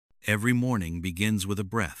Every morning begins with a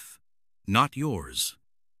breath, not yours,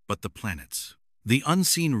 but the planet's. The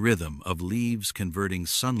unseen rhythm of leaves converting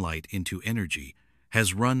sunlight into energy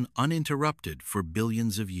has run uninterrupted for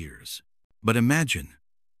billions of years. But imagine,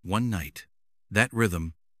 one night, that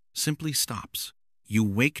rhythm simply stops. You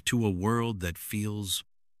wake to a world that feels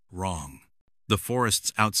wrong. The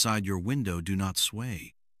forests outside your window do not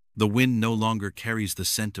sway. The wind no longer carries the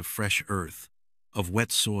scent of fresh earth, of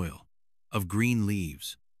wet soil, of green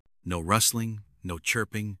leaves. No rustling, no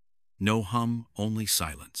chirping, no hum, only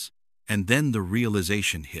silence. And then the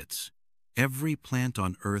realization hits. Every plant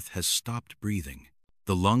on Earth has stopped breathing.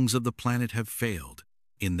 The lungs of the planet have failed.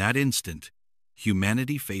 In that instant,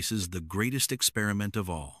 humanity faces the greatest experiment of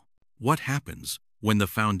all. What happens when the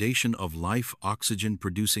foundation of life,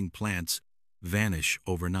 oxygen-producing plants, vanish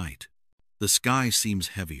overnight? The sky seems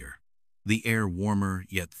heavier, the air warmer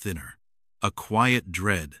yet thinner. A quiet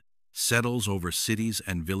dread settles over cities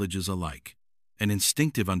and villages alike, an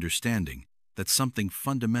instinctive understanding that something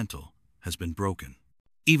fundamental has been broken.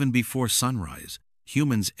 Even before sunrise,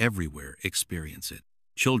 humans everywhere experience it.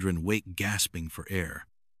 Children wake gasping for air.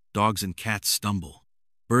 Dogs and cats stumble.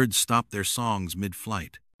 Birds stop their songs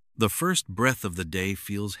mid-flight. The first breath of the day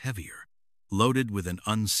feels heavier, loaded with an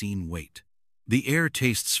unseen weight. The air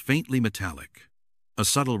tastes faintly metallic, a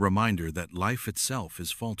subtle reminder that life itself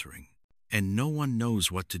is faltering, and no one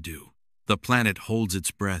knows what to do. The planet holds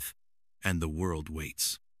its breath, and the world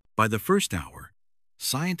waits. By the first hour,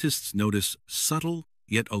 scientists notice subtle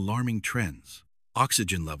yet alarming trends.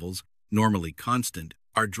 Oxygen levels, normally constant,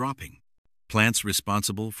 are dropping. Plants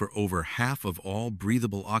responsible for over half of all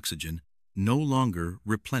breathable oxygen no longer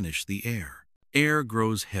replenish the air. Air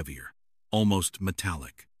grows heavier, almost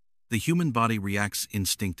metallic. The human body reacts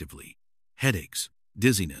instinctively. Headaches,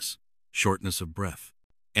 dizziness, shortness of breath.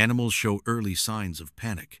 Animals show early signs of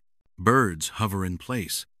panic. Birds hover in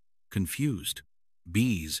place, confused.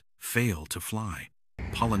 Bees fail to fly.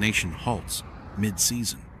 Pollination halts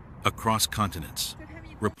mid-season. Across continents,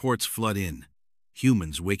 reports flood in.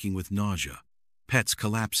 Humans waking with nausea, pets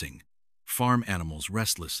collapsing, farm animals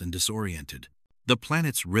restless and disoriented. The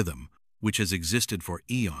planet's rhythm, which has existed for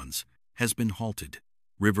eons, has been halted.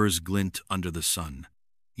 Rivers glint under the sun,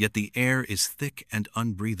 yet the air is thick and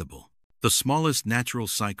unbreathable. The smallest natural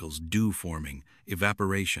cycles, dew forming,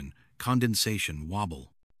 evaporation, condensation,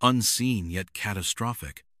 wobble. Unseen yet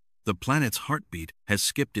catastrophic, the planet's heartbeat has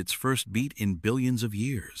skipped its first beat in billions of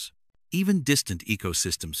years. Even distant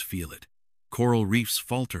ecosystems feel it. Coral reefs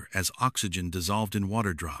falter as oxygen dissolved in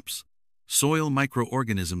water drops. Soil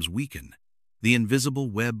microorganisms weaken. The invisible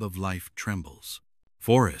web of life trembles.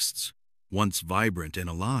 Forests, once vibrant and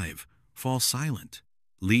alive, fall silent.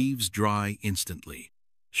 Leaves dry instantly,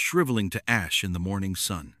 shriveling to ash in the morning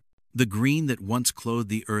sun. The green that once clothed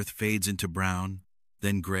the earth fades into brown,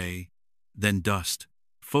 then gray, then dust.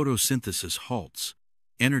 Photosynthesis halts.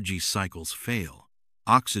 Energy cycles fail.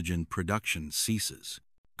 Oxygen production ceases.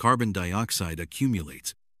 Carbon dioxide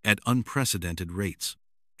accumulates at unprecedented rates,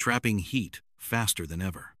 trapping heat faster than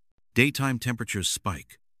ever. Daytime temperatures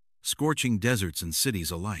spike, scorching deserts and cities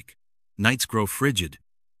alike. Nights grow frigid,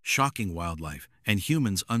 shocking wildlife and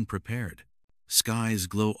humans unprepared. Skies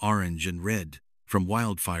glow orange and red from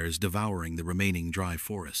wildfires devouring the remaining dry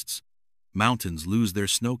forests. Mountains lose their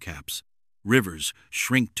snow caps. Rivers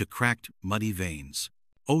shrink to cracked, muddy veins.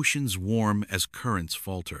 Oceans warm as currents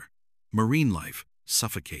falter. Marine life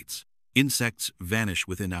suffocates. Insects vanish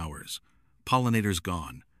within hours. Pollinators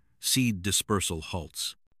gone. Seed dispersal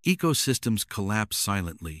halts. Ecosystems collapse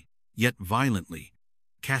silently, yet violently,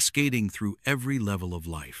 cascading through every level of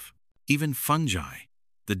life. Even fungi,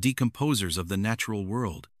 the decomposers of the natural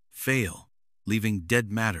world, fail, leaving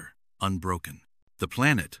dead matter unbroken. The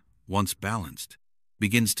planet, once balanced,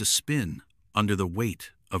 begins to spin under the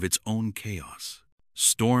weight of its own chaos.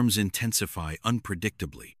 Storms intensify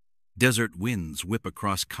unpredictably. Desert winds whip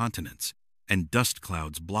across continents, and dust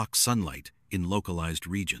clouds block sunlight in localized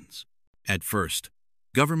regions. At first,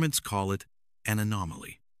 governments call it an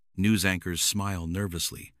anomaly. News anchors smile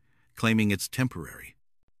nervously, claiming it's temporary.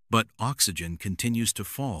 But oxygen continues to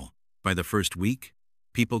fall. By the first week,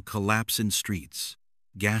 people collapse in streets,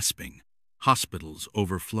 gasping. Hospitals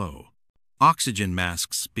overflow. Oxygen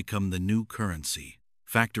masks become the new currency.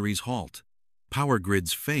 Factories halt. Power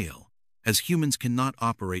grids fail, as humans cannot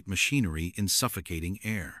operate machinery in suffocating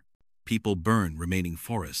air. People burn remaining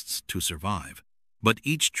forests to survive. But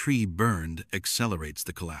each tree burned accelerates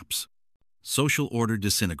the collapse. Social order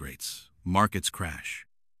disintegrates. Markets crash.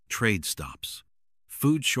 Trade stops.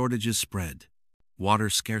 Food shortages spread. Water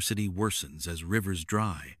scarcity worsens as rivers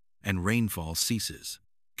dry and rainfall ceases.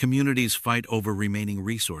 Communities fight over remaining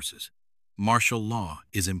resources. Martial law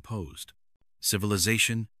is imposed.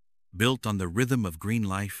 Civilization, built on the rhythm of green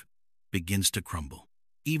life, begins to crumble.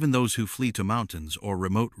 Even those who flee to mountains or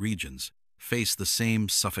remote regions face the same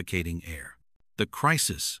suffocating air. The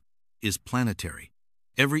crisis is planetary.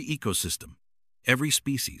 Every ecosystem, every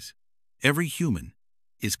species, every human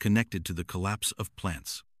is connected to the collapse of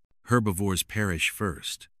plants. Herbivores perish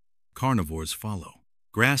first. Carnivores follow.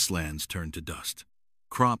 Grasslands turn to dust.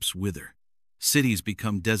 Crops wither. Cities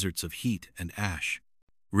become deserts of heat and ash.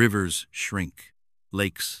 Rivers shrink.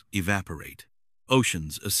 Lakes evaporate.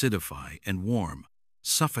 Oceans acidify and warm,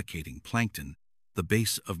 suffocating plankton, the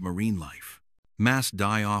base of marine life. Mass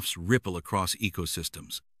die-offs ripple across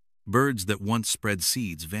ecosystems. Birds that once spread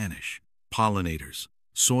seeds vanish. Pollinators,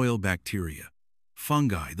 soil bacteria,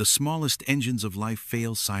 fungi, the smallest engines of life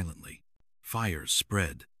fail silently. Fires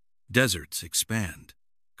spread. Deserts expand.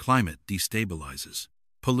 Climate destabilizes.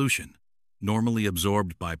 Pollution, normally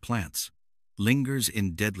absorbed by plants, lingers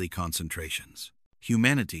in deadly concentrations.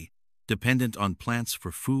 Humanity, dependent on plants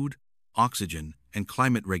for food, oxygen, and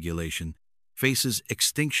climate regulation, faces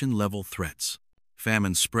extinction-level threats.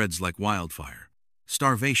 Famine spreads like wildfire.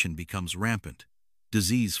 Starvation becomes rampant.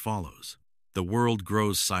 Disease follows. The world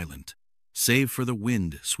grows silent, save for the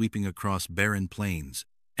wind sweeping across barren plains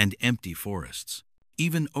and empty forests.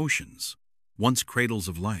 Even oceans, once cradles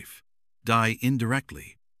of life, die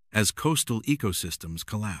indirectly as coastal ecosystems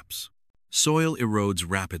collapse. Soil erodes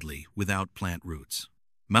rapidly without plant roots.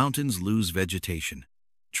 Mountains lose vegetation,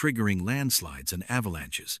 triggering landslides and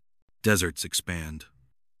avalanches. Deserts expand.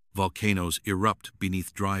 Volcanoes erupt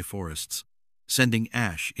beneath dry forests, sending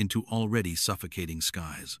ash into already suffocating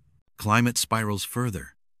skies. Climate spirals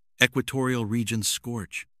further. Equatorial regions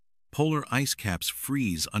scorch. Polar ice caps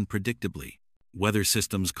freeze unpredictably. Weather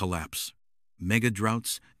systems collapse. Mega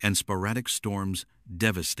droughts and sporadic storms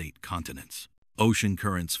devastate continents. Ocean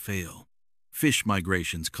currents fail. Fish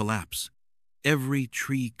migrations collapse. Every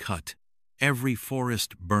tree cut, every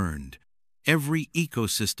forest burned, every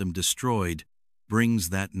ecosystem destroyed brings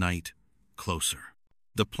that night closer.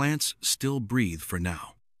 The plants still breathe for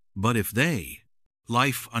now. But if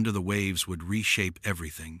life under the waves would reshape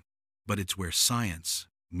everything, but it's where science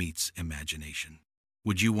meets imagination.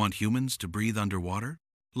 Would you want humans to breathe underwater?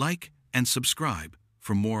 Like and subscribe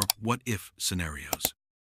for more what-if scenarios.